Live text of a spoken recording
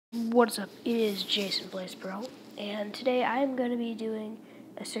What's up? It is Jason Blaze Pro, and today I'm going to be doing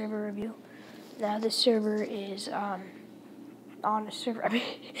a server review. Now, this server is on a server.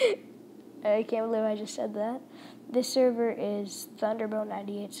 I can't believe I just said that. This server is Thunderbolt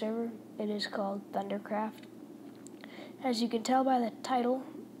 98 server. It is called ThunderCraft. As you can tell by the title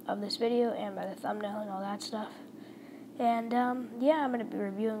of this video and by the thumbnail and all that stuff. And yeah, I'm going to be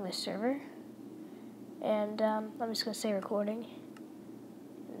reviewing this server. And I'm just going to say recording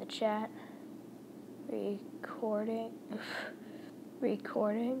in the chat.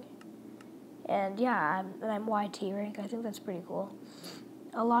 Recording, and yeah, I'm YT rank. I think that's pretty cool.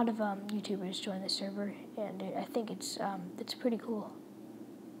 A lot of YouTubers join the server, and I think it's pretty cool.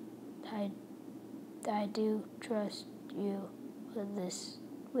 I do trust you with this.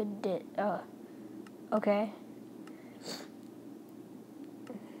 Okay.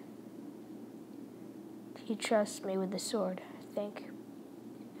 He trusts me with the sword, I think.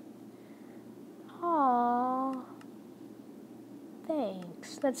 Aww.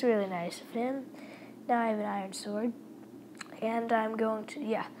 Thanks. That's really nice of him. Now I have an iron sword. And I'm going to,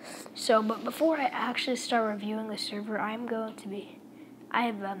 yeah. So, but before I actually start reviewing the server,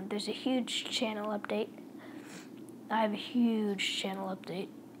 there's a huge channel update. I have a huge channel update.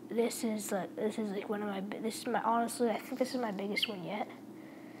 Honestly, I think this is my biggest one yet.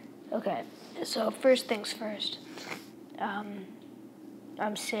 Okay, so first things first.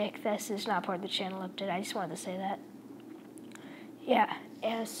 I'm sick. This is not part of the channel update. I just wanted to say that. Yeah,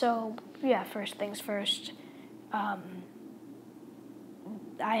 and so, yeah, first things first. I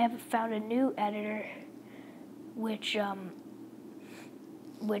have found a new editor which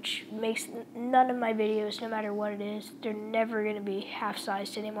makes none of my videos, no matter what it is, they're never going to be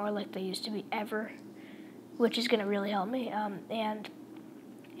half-sized anymore like they used to be ever, which is going to really help me. And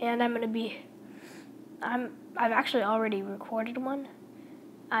I've actually already recorded one.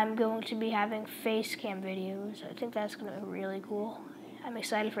 I'm going to be having face cam videos. I think that's going to be really cool. I'm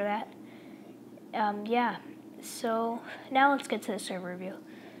excited for that. Yeah, so now let's get to the server review.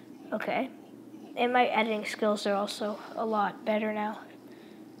 Okay, and my editing skills are also a lot better now.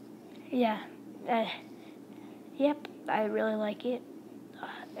 Yeah, yep, I really like it.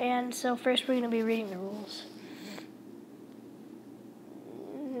 And so first we're going to be reading the rules.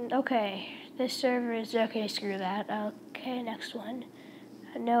 Okay, this server is, okay, screw that. Okay, next one.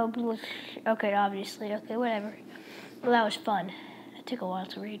 No, okay, obviously, okay, whatever. Well, that was fun. It took a while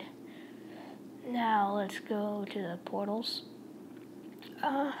to read. Now, let's go to the portals.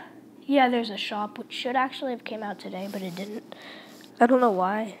 Yeah, there's a shop, which should actually have came out today, but it didn't. I don't know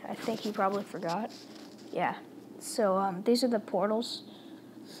why. I think he probably forgot. Yeah, so, these are the portals,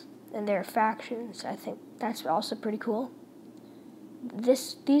 and they're factions. I think that's also pretty cool.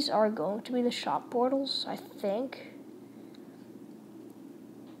 These are going to be the shop portals, I think.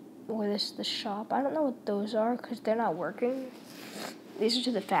 Or this is the shop. I don't know what those are because they're not working. These are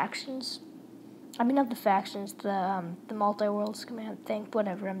to the factions. I mean, not the factions, the multi-worlds command thing.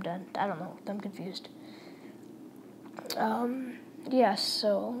 Whatever, I'm done. I don't know. I'm confused. Yeah,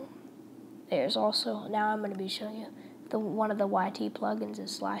 so there's also, now I'm going to be showing you one of the YT plugins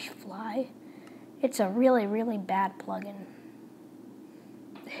is /fly. It's a really, really bad plugin.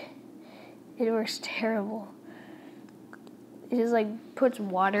 It works terrible. It just, puts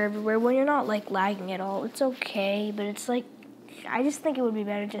water everywhere when you're not, lagging at all. It's okay, but it's, I just think it would be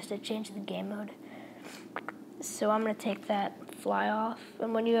better just to change the game mode. So I'm going to take that fly off.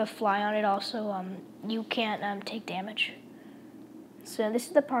 And when you have fly on it also, you can't take damage. So this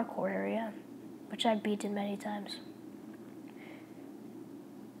is the parkour area, which I've beaten many times.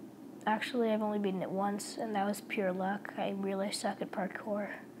 Actually, I've only beaten it once, and that was pure luck. I really suck at parkour.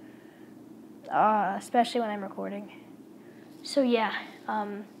 Especially when I'm recording. So yeah,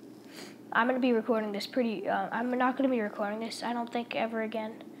 I'm going to be recording this I'm not going to be recording this, I don't think, ever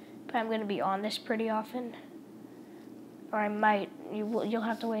again. But I'm going to be on this pretty often. Or I might. You'll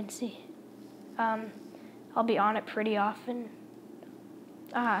have to wait and see. I'll be on it pretty often.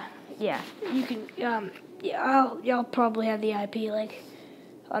 Yeah, you can, yeah, y'all probably have the IP,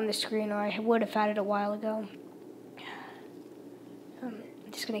 on the screen, or I would have had it a while ago. I'm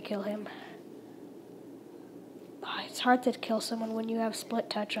just going to kill him. It's hard to kill someone when you have split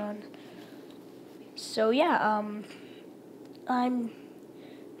touch on. So yeah,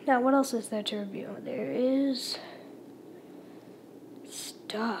 now what else is there to review? There is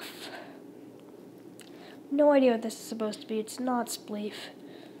stuff. No idea what this is supposed to be. It's not spleef.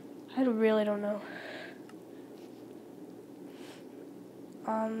 I really don't know.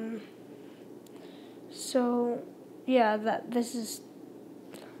 So yeah, this is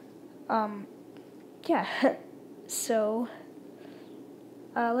yeah. So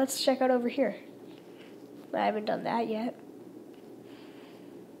let's check out over here. I haven't done that yet.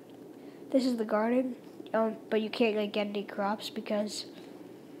 This is the garden, but you can't like get any crops because,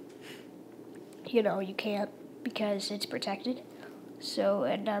 you know, you can't because it's protected. So,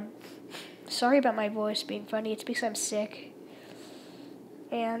 and sorry about my voice being funny. It's because I'm sick.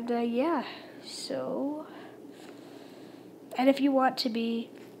 And yeah, so, and if you want to be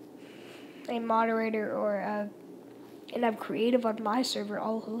a moderator or and I'm creative on my server,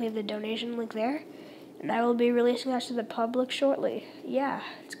 I'll leave the donation link there. And I will be releasing that to the public shortly. Yeah,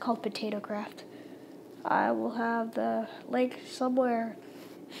 it's called ThunderCraft. I will have the link somewhere.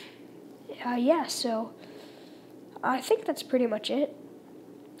 Yeah, so I think that's pretty much it.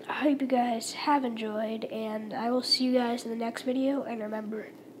 I hope you guys have enjoyed, and I will see you guys in the next video. And remember,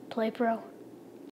 play pro.